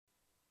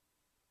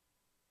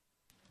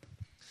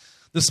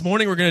This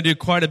morning we're going to do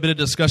quite a bit of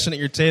discussion at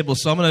your table,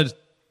 so I'm going to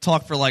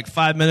talk for like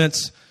 5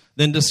 minutes,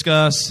 then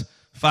discuss,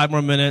 5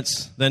 more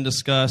minutes, then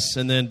discuss,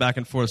 and then back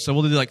and forth. So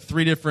we'll do like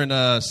 3 different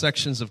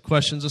sections of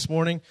questions this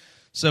morning.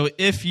 So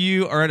if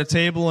you are at a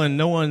table and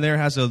no one there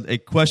has a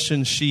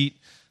question sheet,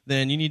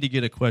 then you need to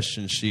get a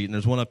question sheet. And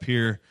there's one up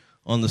here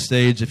on the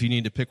stage if you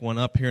need to pick one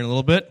up here in a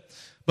little bit.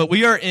 But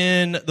we are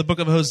in the book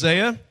of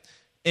Hosea.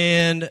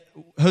 And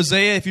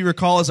Hosea, if you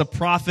recall, is a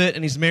prophet,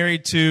 and he's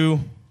married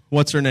to,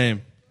 what's her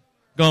name?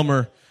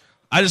 Gomer.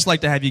 I just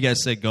like to have you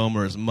guys say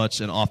Gomer as much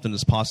and often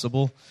as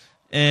possible.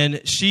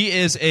 And she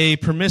is a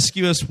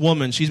promiscuous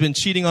woman. She's been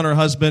cheating on her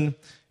husband,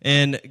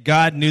 and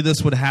God knew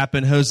this would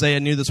happen. Hosea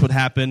knew this would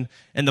happen.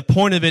 And the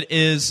point of it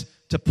is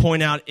to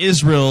point out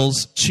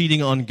Israel's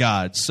cheating on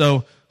God.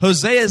 So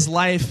Hosea's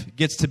life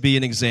gets to be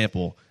an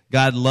example.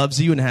 God loves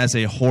you and has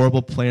a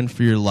horrible plan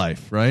for your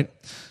life, right?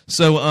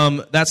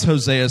 So that's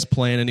Hosea's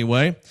plan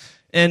anyway.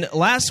 And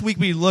last week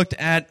we looked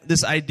at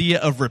this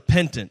idea of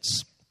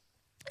repentance.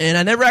 And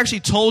I never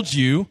actually told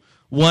you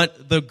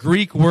what the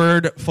Greek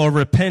word for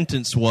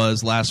repentance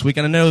was last week.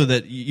 And I know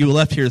that you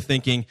left here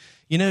thinking,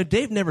 you know,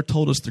 Dave never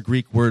told us the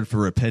Greek word for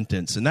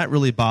repentance. And that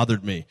really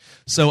bothered me.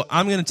 So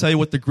I'm going to tell you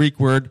what the Greek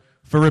word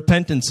for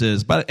repentance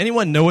is. But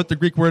anyone know what the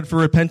Greek word for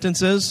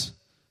repentance is?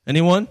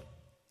 Anyone?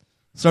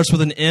 Starts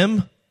with an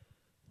M?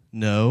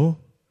 No.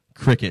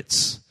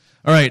 Crickets.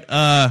 All right.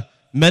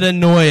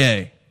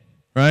 Metanoia.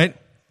 Right?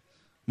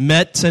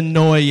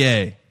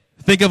 Metanoia.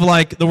 Think of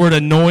like the word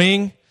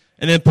annoying.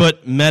 And then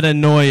put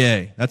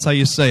metanoia. That's how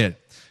you say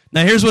it.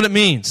 Now, here's what it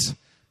means.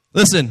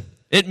 Listen,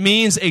 it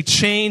means a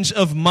change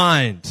of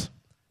mind.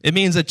 It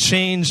means a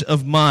change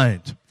of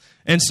mind.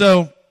 And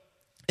so,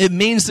 it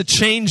means to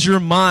change your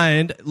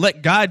mind,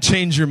 let God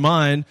change your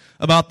mind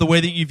about the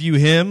way that you view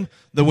Him,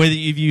 the way that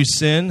you view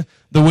sin,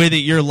 the way that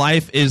your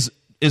life is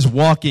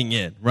walking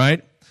in,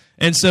 right?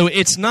 And so,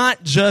 it's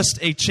not just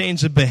a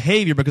change of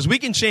behavior, because we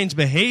can change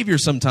behavior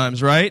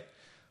sometimes, right?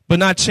 But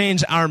not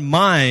change our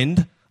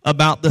mind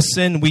about the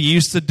sin we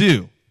used to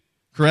do,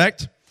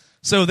 correct?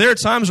 So there are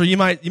times where you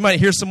might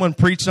hear someone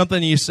preach something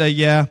and you say,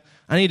 yeah,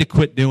 I need to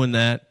quit doing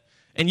that.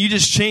 And you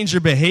just change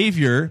your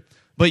behavior,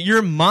 but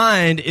your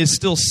mind is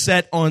still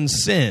set on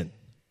sin.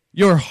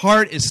 Your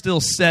heart is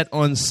still set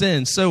on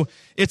sin. So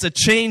it's a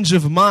change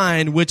of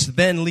mind, which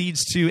then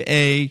leads to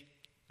a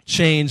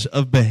change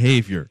of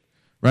behavior,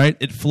 right?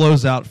 It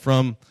flows out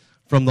from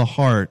the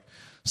heart.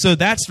 So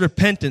that's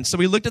repentance. So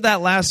we looked at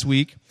that last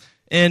week.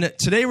 And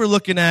today we're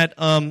looking at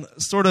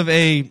sort of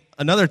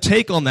another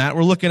take on that.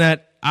 We're looking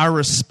at our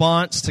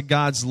response to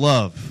God's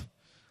love.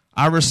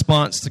 Our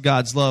response to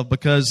God's love.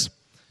 Because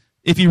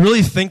if you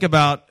really think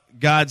about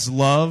God's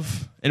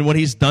love and what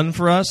He's done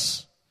for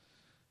us,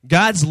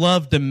 God's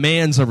love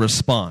demands a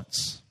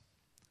response.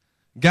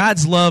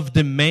 God's love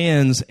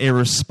demands a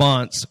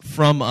response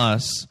from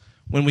us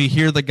when we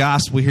hear the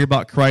gospel, we hear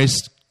about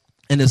Christ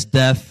and His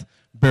death,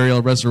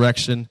 burial,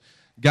 resurrection.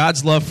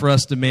 God's love for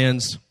us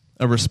demands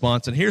a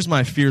response. And here's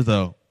my fear,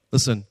 though.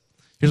 Listen,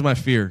 here's my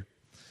fear.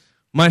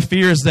 My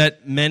fear is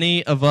that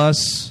many of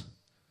us,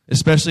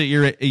 especially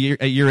at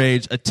your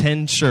age,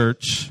 attend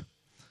church,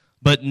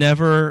 but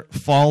never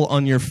fall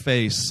on your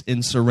face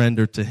in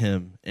surrender to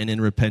Him and in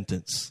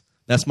repentance.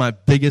 That's my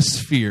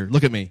biggest fear.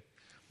 Look at me.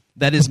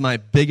 That is my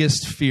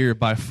biggest fear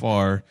by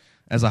far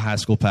as a high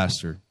school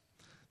pastor.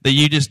 That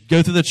you just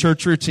go through the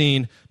church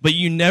routine, but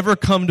you never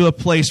come to a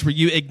place where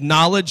you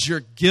acknowledge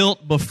your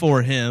guilt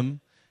before Him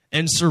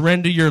and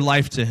surrender your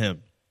life to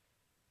Him.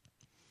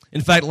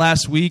 In fact,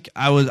 last week,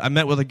 I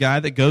met with a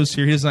guy that goes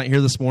here. He's not here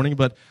this morning,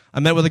 but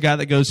I met with a guy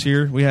that goes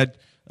here. We had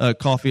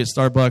coffee at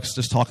Starbucks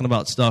just talking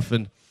about stuff.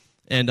 And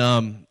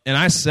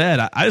I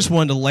said, I just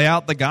wanted to lay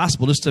out the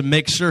gospel just to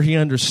make sure he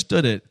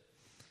understood it.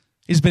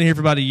 He's been here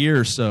for about a year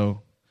or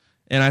so.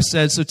 And I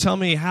said, so tell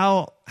me,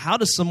 how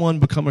does someone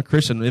become a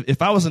Christian?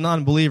 If I was a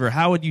non-believer,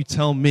 how would you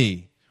tell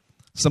me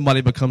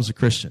somebody becomes a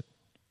Christian?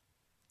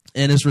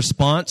 And his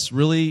response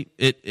really,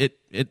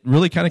 it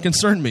really kind of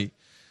concerned me.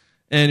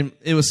 And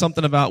it was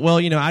something about, well,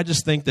 I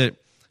just think that,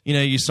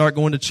 you start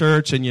going to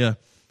church and you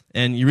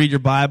read your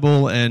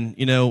Bible. And,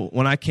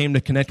 when I came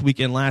to Connect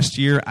Weekend last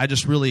year, I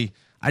just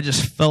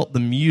felt the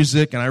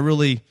music and I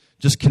really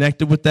just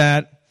connected with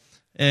that.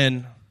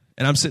 And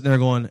I'm sitting there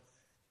going,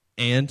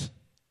 and,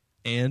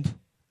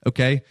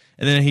 okay.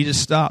 And then he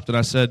just stopped and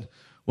I said,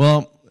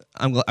 well,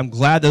 I'm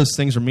glad those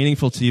things are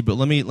meaningful to you, but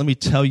let me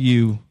tell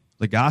you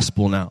the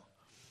gospel now.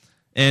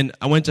 And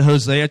I went to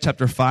Hosea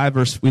chapter 5,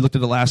 verse, we looked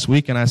at it last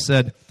week, and I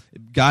said,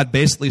 God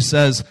basically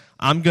says,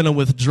 I'm going to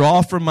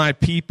withdraw from my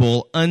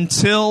people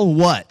until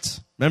what?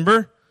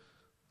 Remember?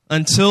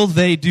 Until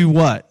they do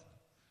what?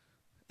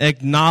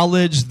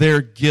 Acknowledge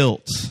their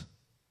guilt.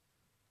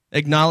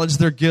 Acknowledge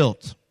their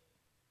guilt.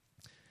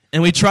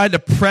 And we tried to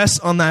press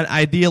on that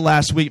idea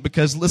last week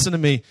because, listen to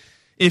me,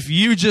 if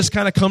you just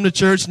kind of come to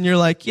church and you're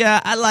like,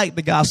 yeah, I like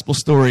the gospel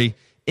story,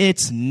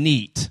 it's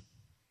neat.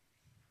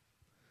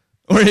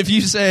 Or if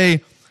you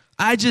say,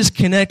 I just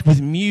connect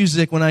with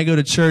music when I go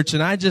to church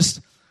and I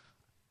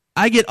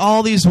get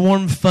all these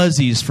warm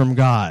fuzzies from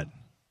God.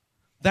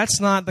 That's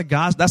not the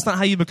gospel. That's not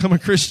how you become a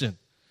Christian.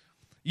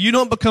 You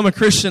don't become a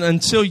Christian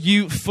until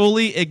you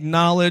fully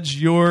acknowledge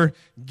your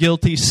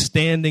guilty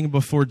standing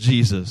before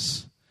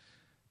Jesus.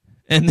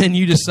 And then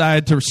you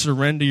decide to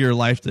surrender your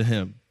life to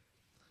him.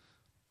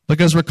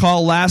 Because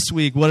recall last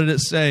week, what did it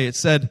say? It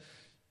said,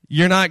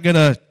 you're not going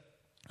to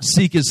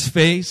seek his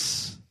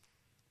face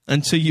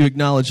until you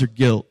acknowledge your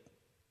guilt.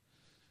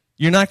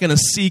 You're not going to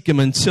seek him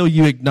until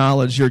you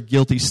acknowledge your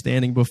guilty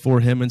standing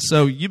before him. And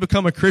so you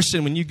become a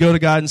Christian when you go to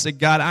God and say,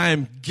 God, I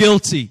am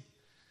guilty.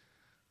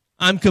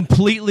 I'm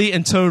completely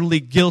and totally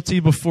guilty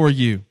before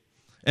you.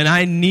 And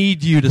I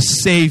need you to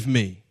save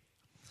me.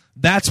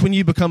 That's when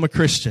you become a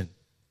Christian.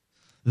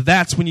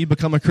 That's when you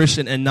become a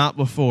Christian and not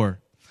before.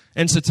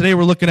 And so today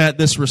we're looking at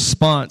this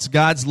response.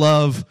 God's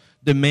love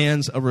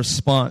demands a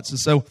response. And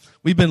so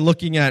we've been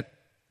looking at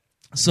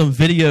some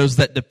videos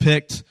that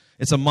depict,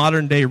 it's a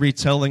modern day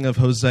retelling of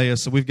Hosea.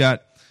 So we've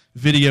got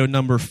video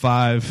number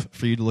 5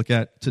 for you to look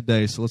at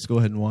today. So let's go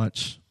ahead and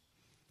watch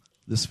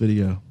this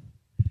video.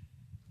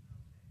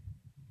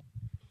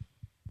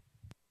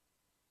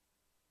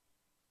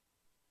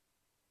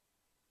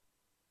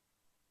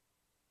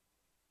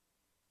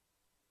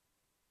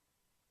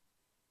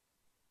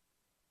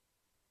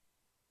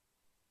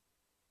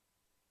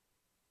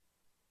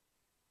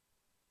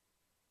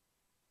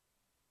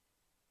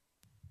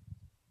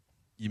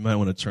 You might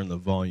want to turn the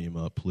volume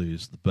up,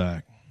 please, the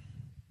back.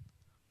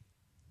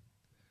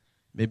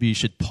 Maybe you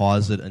should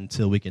pause it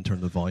until we can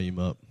turn the volume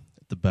up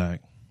at the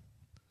back.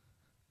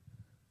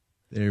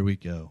 There we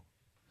go.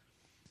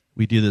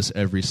 We do this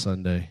every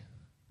Sunday.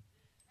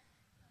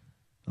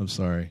 I'm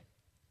sorry.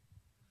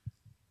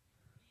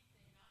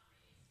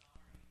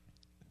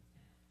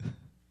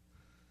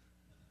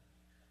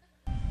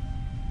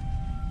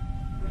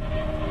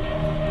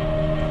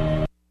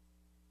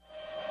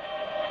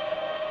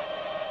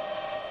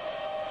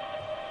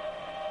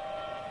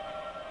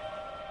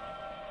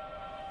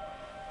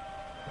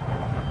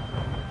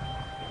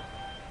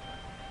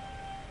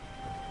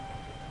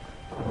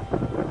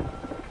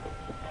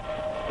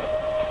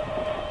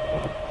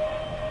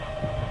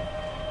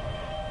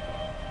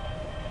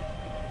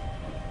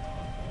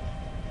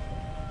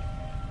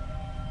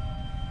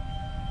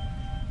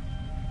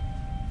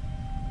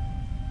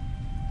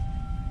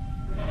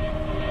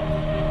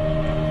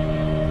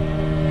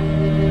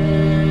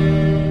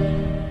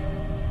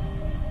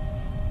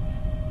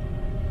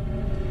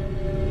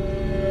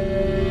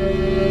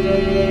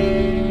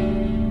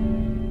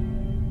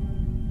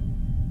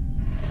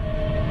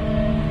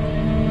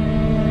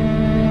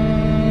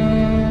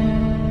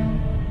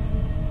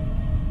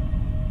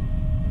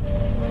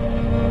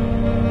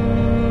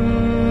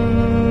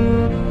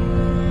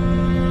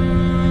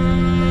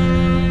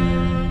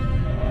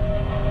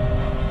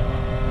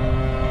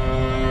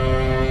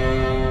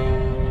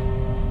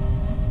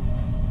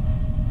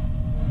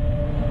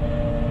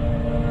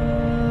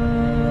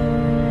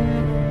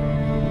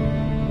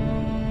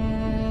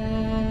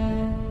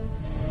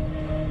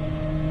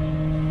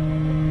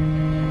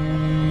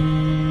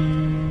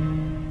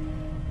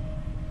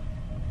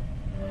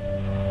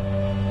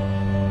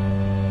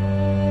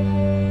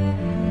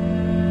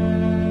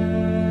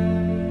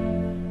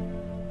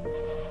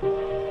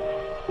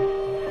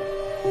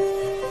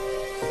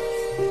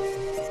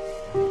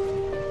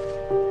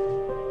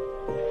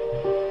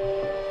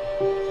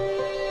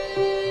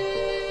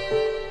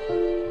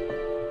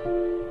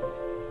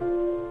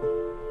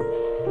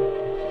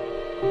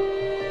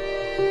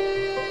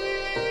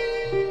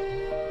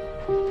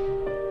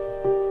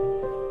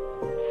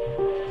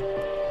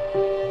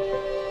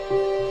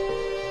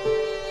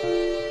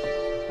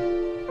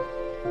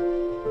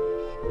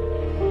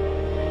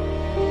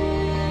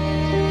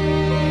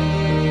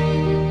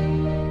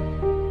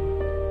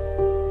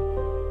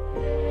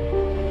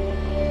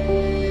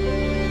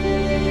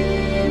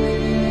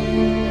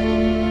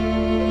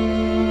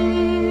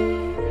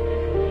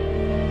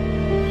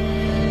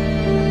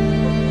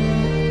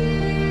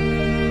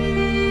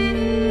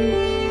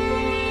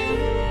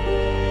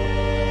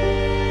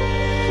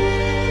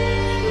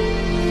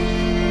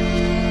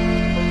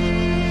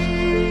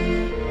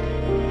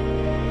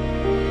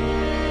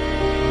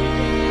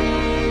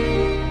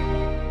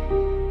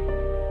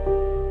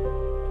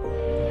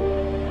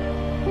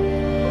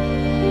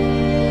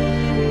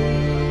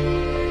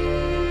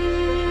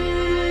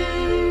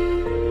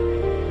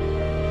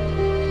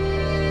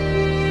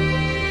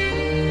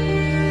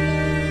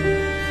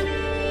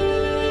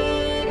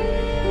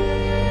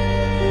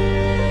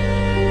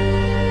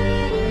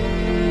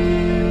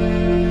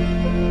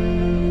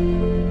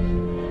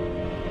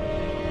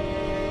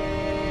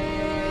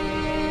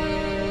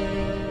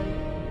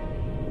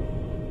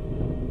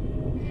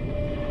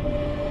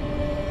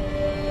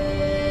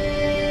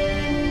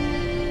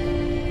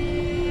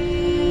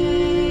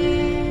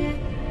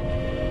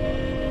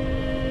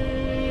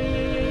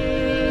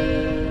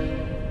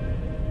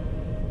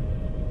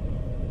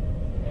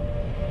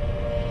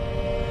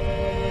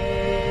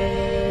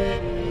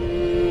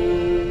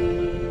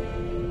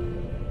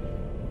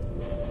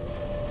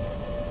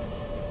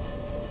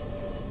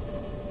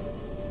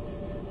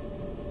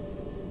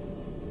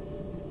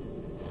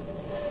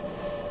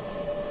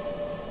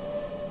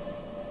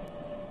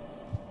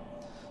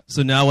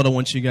 So now what I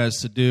want you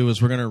guys to do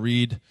is we're going to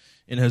read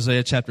in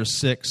Hosea chapter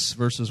 6,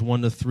 verses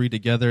 1 to 3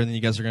 together, and then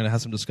you guys are going to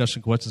have some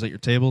discussion questions at your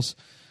tables.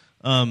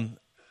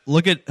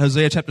 Look at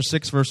Hosea chapter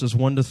 6, verses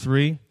 1 to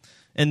 3.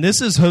 And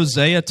this is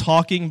Hosea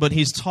talking, but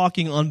he's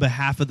talking on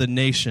behalf of the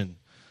nation.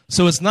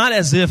 So it's not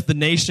as if the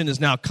nation is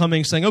now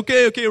coming saying,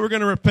 okay, we're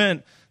going to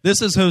repent.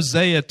 This is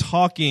Hosea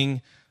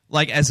talking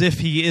like as if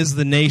he is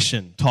the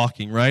nation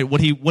talking, right? What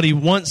he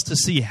wants to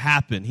see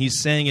happen. He's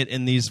saying it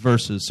in these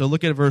verses. So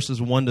look at verses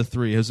 1 to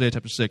 3, Hosea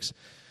chapter 6.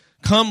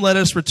 Come, let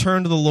us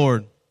return to the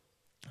Lord,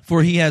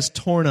 for he has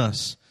torn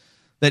us,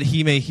 that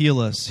he may heal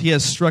us. He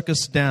has struck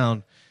us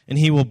down, and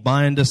he will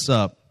bind us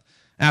up.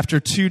 After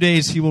 2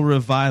 days he will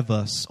revive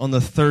us. On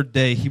the third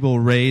day he will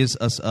raise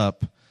us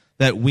up,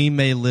 that we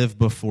may live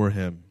before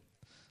him.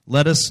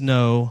 Let us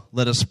know,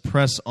 let us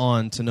press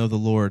on to know the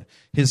Lord.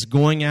 His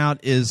going out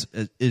is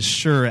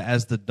sure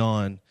as the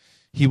dawn.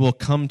 He will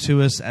come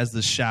to us as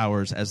the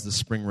showers, as the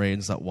spring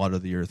rains that water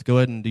the earth. Go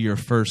ahead and do your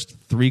first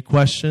 3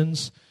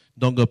 questions.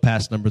 Don't go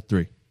past number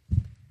 3.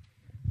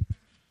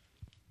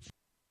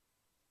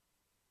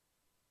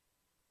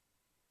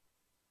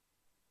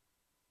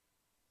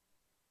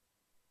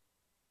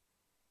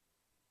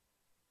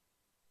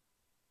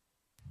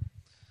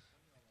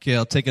 Okay,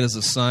 I'll take it as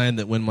a sign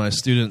that when my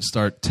students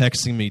start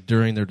texting me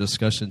during their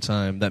discussion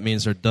time, that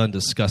means they're done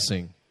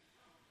discussing.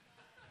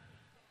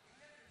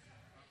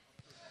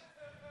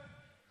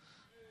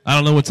 I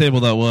don't know what table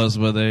that was,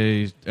 but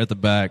they at the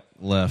back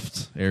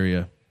left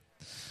area.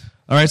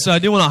 All right, so I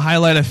do want to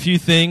highlight a few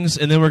things,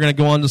 and then we're going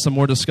to go on to some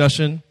more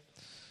discussion.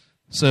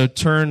 So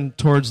turn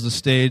towards the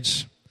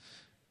stage.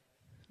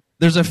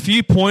 There's a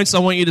few points I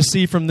want you to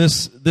see from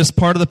this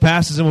part of the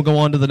passage, and we'll go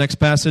on to the next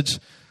passage.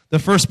 The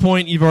first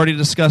point, you've already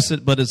discussed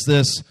it, but it's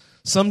this.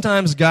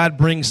 Sometimes God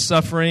brings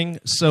suffering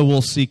so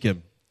we'll seek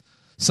him.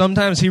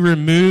 Sometimes he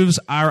removes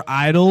our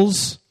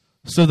idols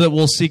so that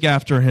we'll seek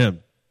after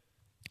him.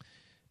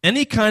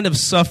 Any kind of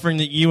suffering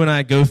that you and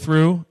I go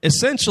through,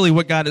 essentially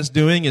what God is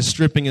doing is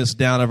stripping us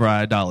down of our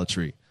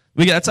idolatry.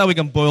 That's how we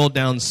can boil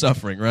down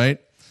suffering, right?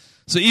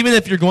 So even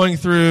if you're going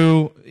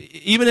through,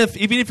 even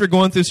if you're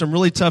going through some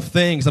really tough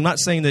things, I'm not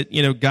saying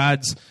that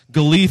God's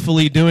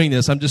gleefully doing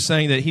this. I'm just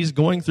saying that he's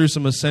going through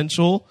some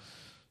essential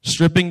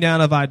stripping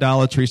down of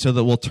idolatry so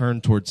that we'll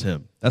turn towards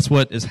him. That's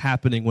what is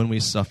happening when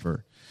we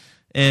suffer.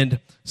 And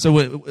so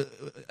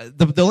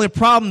the only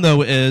problem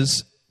though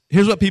is,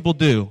 here's what people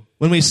do.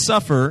 When we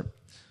suffer,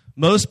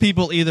 most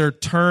people either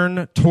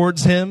turn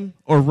towards him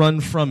or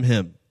run from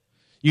him.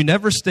 You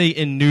never stay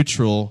in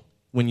neutral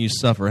when you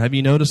suffer. Have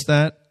you noticed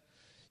that?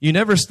 You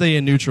never stay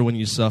in neutral when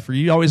you suffer.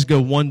 You always go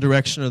one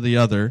direction or the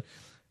other.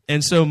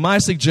 And so my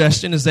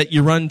suggestion is that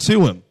you run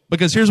to him.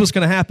 Because here's what's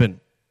going to happen.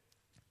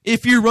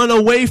 If you run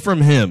away from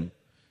him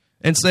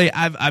and say,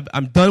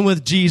 I'm done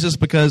with Jesus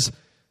because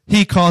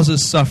he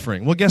causes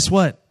suffering. Well, guess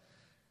what?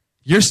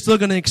 You're still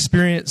going to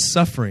experience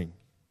suffering,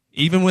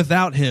 even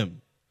without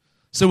him.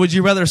 So would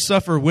you rather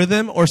suffer with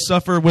him or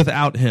suffer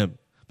without him?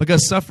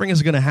 Because suffering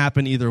is going to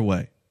happen either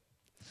way.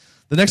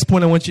 The next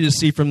point I want you to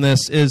see from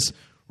this is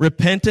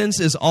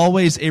repentance is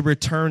always a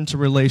return to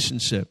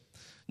relationship.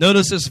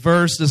 Notice this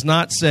verse does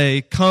not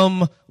say,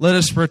 come, let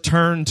us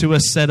return to a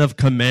set of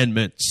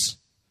commandments.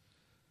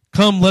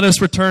 Come, let us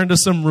return to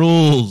some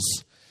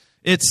rules.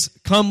 It's,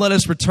 come, let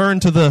us return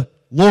to the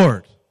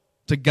Lord,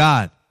 to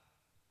God.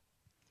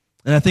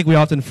 And I think we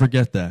often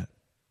forget that.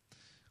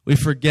 We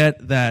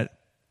forget that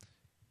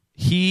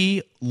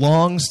he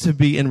longs to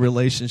be in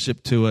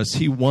relationship to us.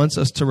 He wants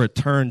us to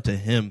return to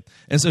him.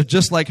 And so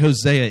just like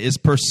Hosea is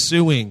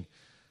pursuing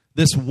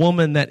this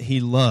woman that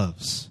he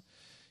loves.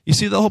 You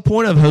see, the whole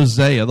point of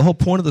Hosea, the whole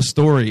point of the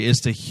story is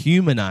to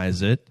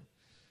humanize it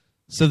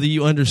so that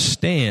you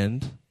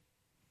understand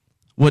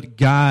what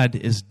God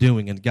is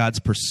doing and God's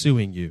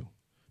pursuing you.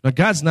 Now,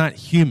 God's not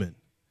human.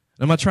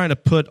 I'm not trying to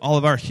put all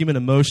of our human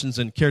emotions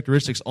and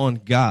characteristics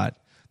on God.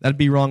 That'd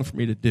be wrong for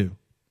me to do.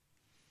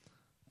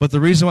 But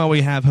the reason why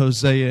we have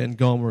Hosea and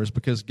Gomer is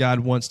because God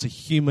wants to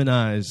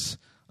humanize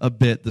a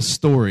bit the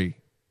story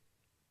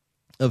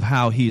of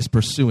how he is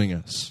pursuing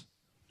us.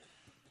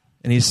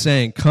 And he's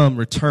saying, come,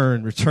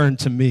 return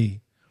to me.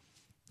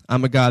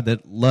 I'm a God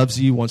that loves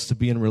you, wants to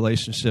be in a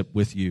relationship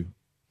with you,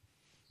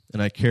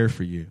 and I care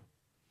for you.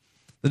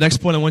 The next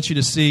point I want you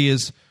to see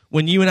is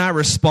when you and I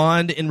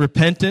respond in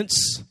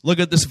repentance,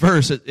 look at this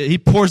verse. He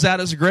pours out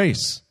his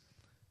grace.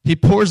 He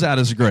pours out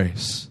his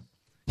grace.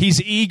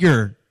 He's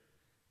eager.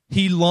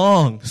 He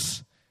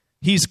longs.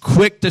 He's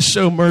quick to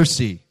show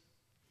mercy.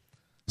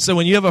 So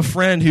when you have a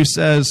friend who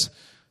says,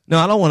 no,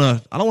 I don't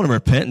want to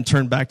repent and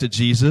turn back to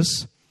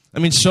Jesus, I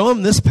mean, show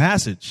him this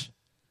passage.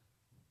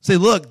 Say,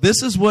 look,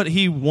 this is what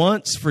he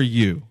wants for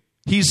you.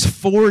 He's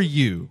for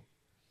you.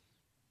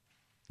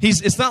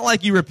 It's not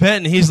like you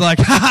repent and he's like,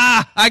 ha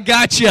ha, I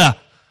got you.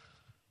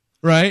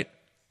 Right?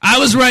 I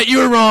was right, you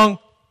were wrong.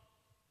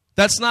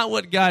 That's not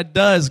what God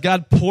does.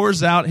 God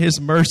pours out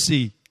his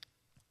mercy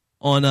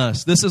on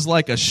us. This is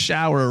like a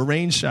shower, a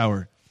rain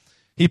shower.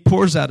 He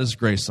pours out his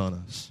grace on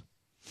us.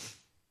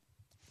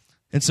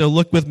 And so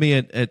look with me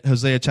at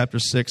Hosea chapter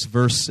 6,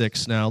 verse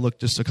 6 now. Look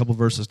just a couple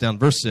verses down.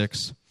 Verse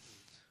 6.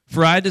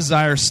 For I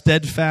desire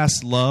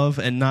steadfast love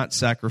and not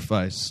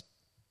sacrifice,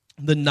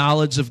 the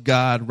knowledge of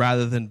God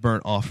rather than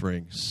burnt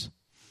offerings.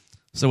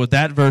 So with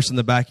that verse in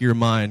the back of your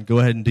mind, go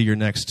ahead and do your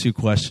next two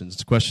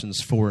questions,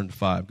 questions 4 and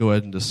 5. Go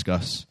ahead and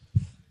discuss.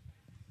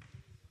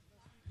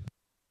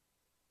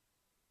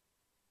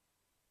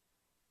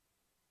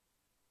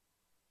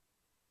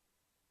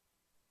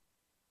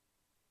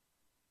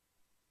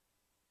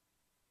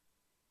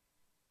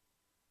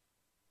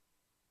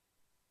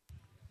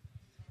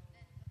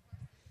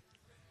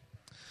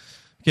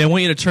 Okay, I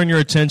want you to turn your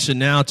attention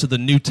now to the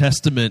New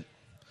Testament.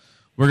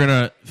 We're going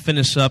to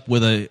finish up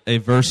with a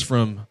verse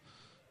from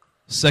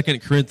 2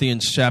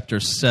 Corinthians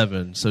chapter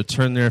 7. So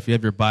turn there if you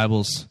have your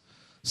Bibles.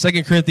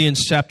 2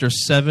 Corinthians chapter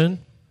 7,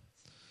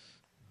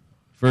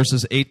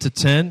 verses 8 to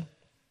 10.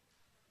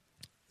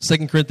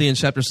 2 Corinthians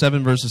chapter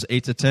 7, verses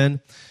 8 to 10.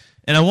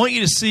 And I want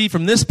you to see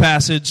from this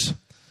passage,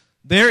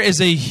 there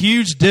is a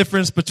huge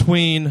difference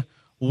between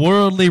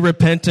worldly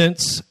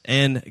repentance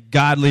and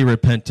godly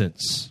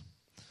repentance.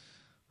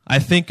 I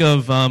can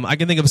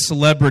think of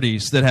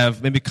celebrities that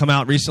have maybe come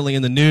out recently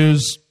in the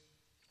news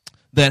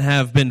that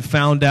have been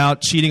found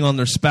out cheating on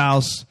their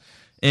spouse,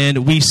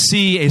 and we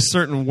see a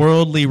certain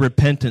worldly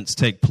repentance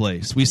take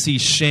place. We see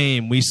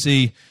shame. We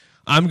see,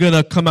 I'm going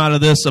to come out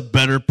of this a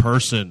better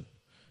person.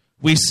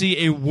 We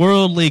see a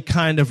worldly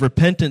kind of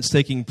repentance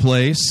taking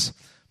place,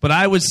 but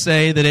I would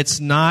say that it's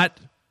not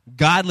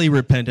godly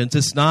repentance.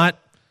 It's not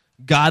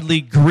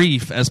godly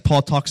grief, as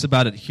Paul talks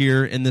about it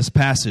here in this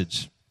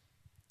passage.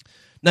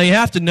 Now, you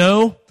have to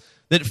know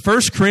that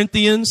 1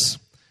 Corinthians,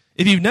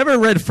 if you've never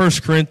read 1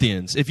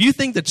 Corinthians, if you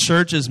think the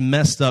church is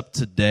messed up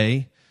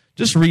today,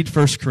 just read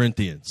 1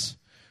 Corinthians.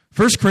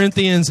 1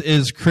 Corinthians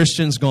is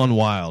Christians gone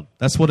wild.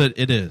 That's what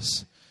it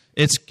is.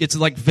 It's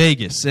like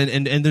Vegas,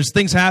 and there's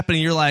things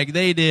happening, you're like,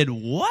 they did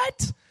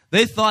what?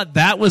 They thought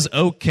that was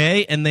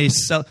okay, and they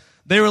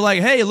were like,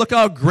 hey, look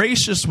how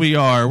gracious we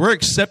are. We're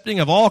accepting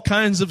of all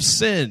kinds of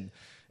sin.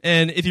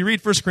 And if you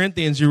read 1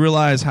 Corinthians, you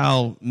realize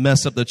how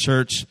messed up the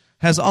church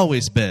has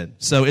always been.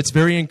 So it's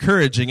very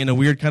encouraging in a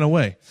weird kind of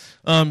way.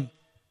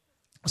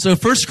 So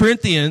 1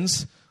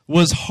 Corinthians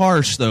was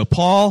harsh, though.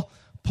 Paul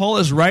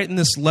is writing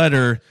this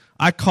letter.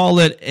 I call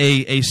it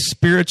a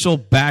spiritual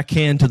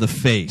backhand to the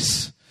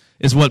face,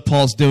 is what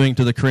Paul's doing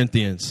to the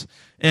Corinthians.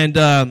 And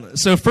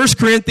so 1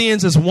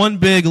 Corinthians is one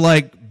big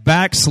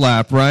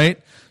backslap, right,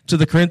 to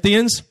the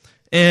Corinthians.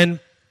 And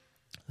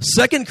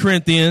 2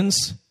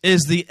 Corinthians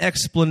is the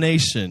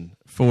explanation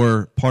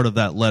for part of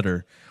that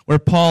letter, where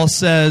Paul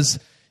says,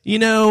 you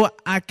know,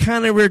 I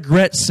kind of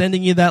regret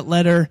sending you that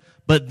letter,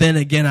 but then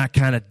again, I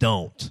kind of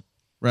don't,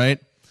 right?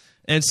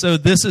 And so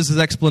this is his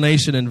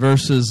explanation in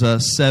verses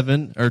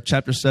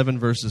chapter 7,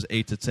 verses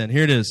 8 to 10.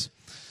 Here it is.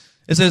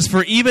 It says,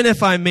 for even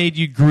if I made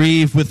you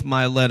grieve with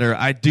my letter,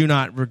 I do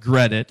not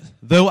regret it,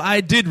 though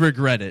I did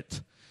regret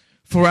it.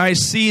 For I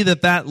see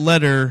that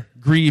letter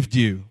grieved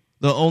you,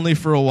 though only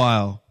for a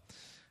while.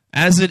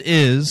 As it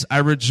is, I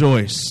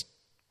rejoice,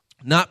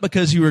 not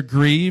because you were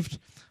grieved,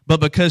 but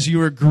because you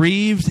were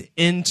grieved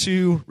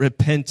into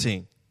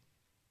repenting.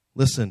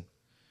 Listen,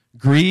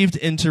 grieved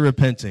into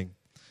repenting.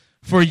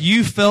 For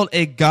you felt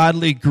a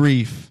godly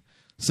grief,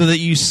 so that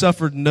you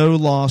suffered no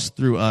loss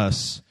through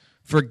us.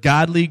 For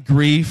godly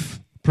grief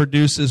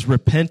produces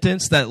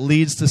repentance that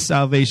leads to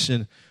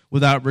salvation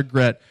without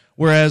regret,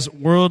 whereas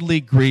worldly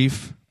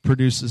grief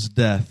produces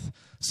death.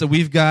 So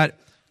we've got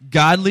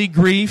godly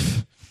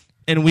grief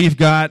and we've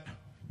got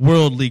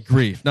worldly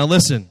grief. Now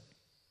listen.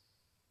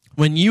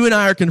 When you and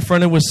I are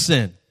confronted with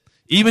sin,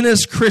 even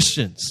as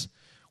Christians,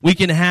 we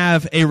can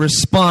have a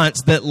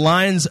response that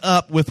lines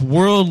up with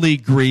worldly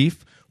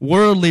grief,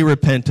 worldly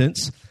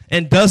repentance,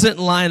 and doesn't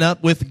line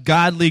up with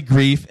godly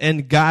grief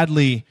and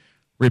godly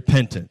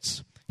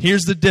repentance.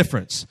 Here's the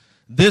difference.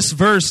 This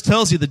verse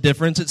tells you the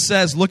difference. It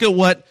says, look at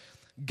what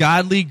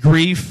godly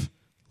grief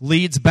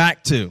leads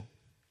back to.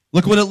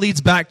 Look what it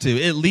leads back to.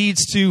 It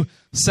leads to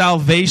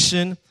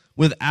salvation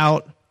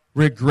without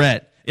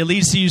regret. It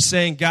leads to you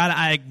saying, God,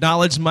 I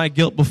acknowledge my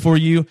guilt before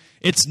you.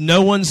 It's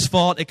no one's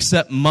fault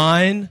except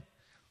mine.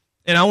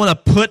 And I want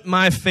to put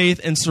my faith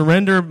and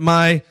surrender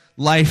my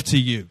life to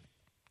you.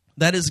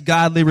 That is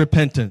godly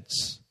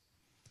repentance.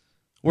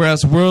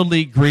 Whereas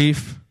worldly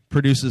grief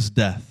produces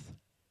death.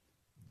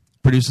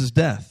 Produces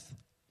death.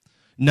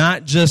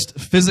 Not just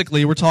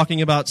physically, we're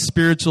talking about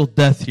spiritual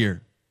death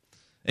here.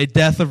 A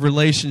death of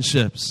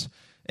relationships.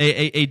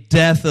 A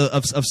death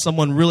of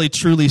someone really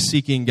truly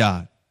seeking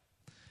God.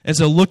 And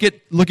so look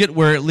at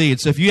where it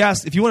leads. So if you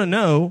want to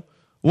know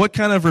what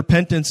kind of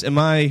repentance am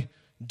I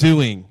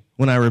doing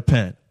when I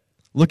repent,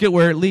 look at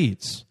where it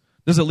leads.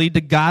 Does it lead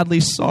to godly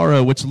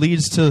sorrow, which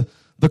leads to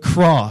the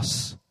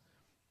cross?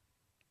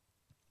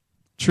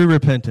 True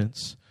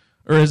repentance.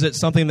 Or is it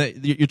something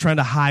that you're trying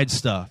to hide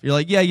stuff? You're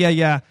like,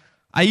 yeah,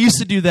 I used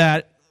to do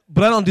that,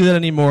 but I don't do that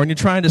anymore. And you're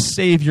trying to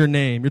save your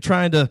name. You're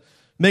trying to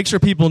make sure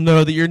people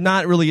know that you're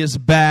not really as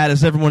bad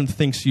as everyone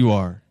thinks you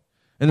are.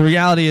 And the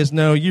reality is,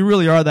 no, you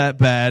really are that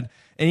bad.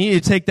 and you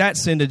need to take that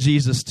sin to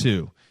Jesus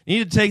too. You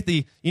need to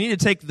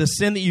take the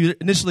sin that you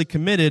initially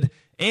committed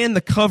and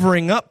the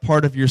covering up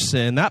part of your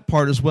sin, that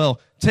part as well.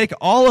 Take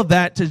all of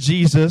that to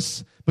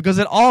Jesus because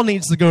it all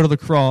needs to go to the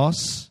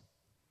cross.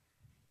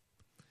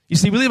 You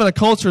see, we live in a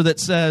culture that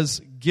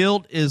says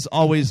guilt is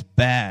always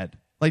bad.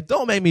 Like,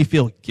 don't make me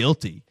feel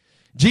guilty.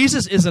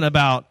 Jesus isn't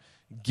about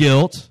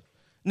guilt.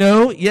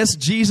 No, yes,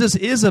 Jesus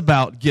is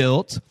about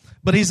guilt,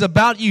 but he's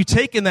about you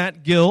taking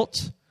that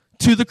guilt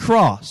to the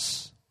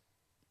cross.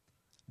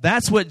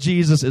 That's what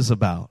Jesus is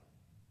about.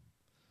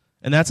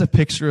 And that's a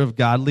picture of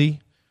godly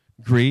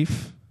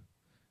grief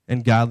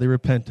and godly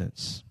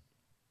repentance.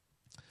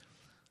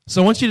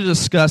 So I want you to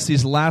discuss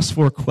these last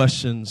 4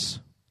 questions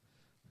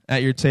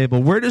at your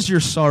table. Where does your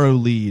sorrow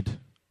lead?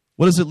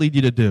 What does it lead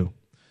you to do?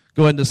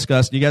 Go ahead and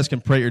discuss. You guys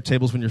can pray at your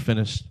tables when you're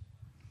finished.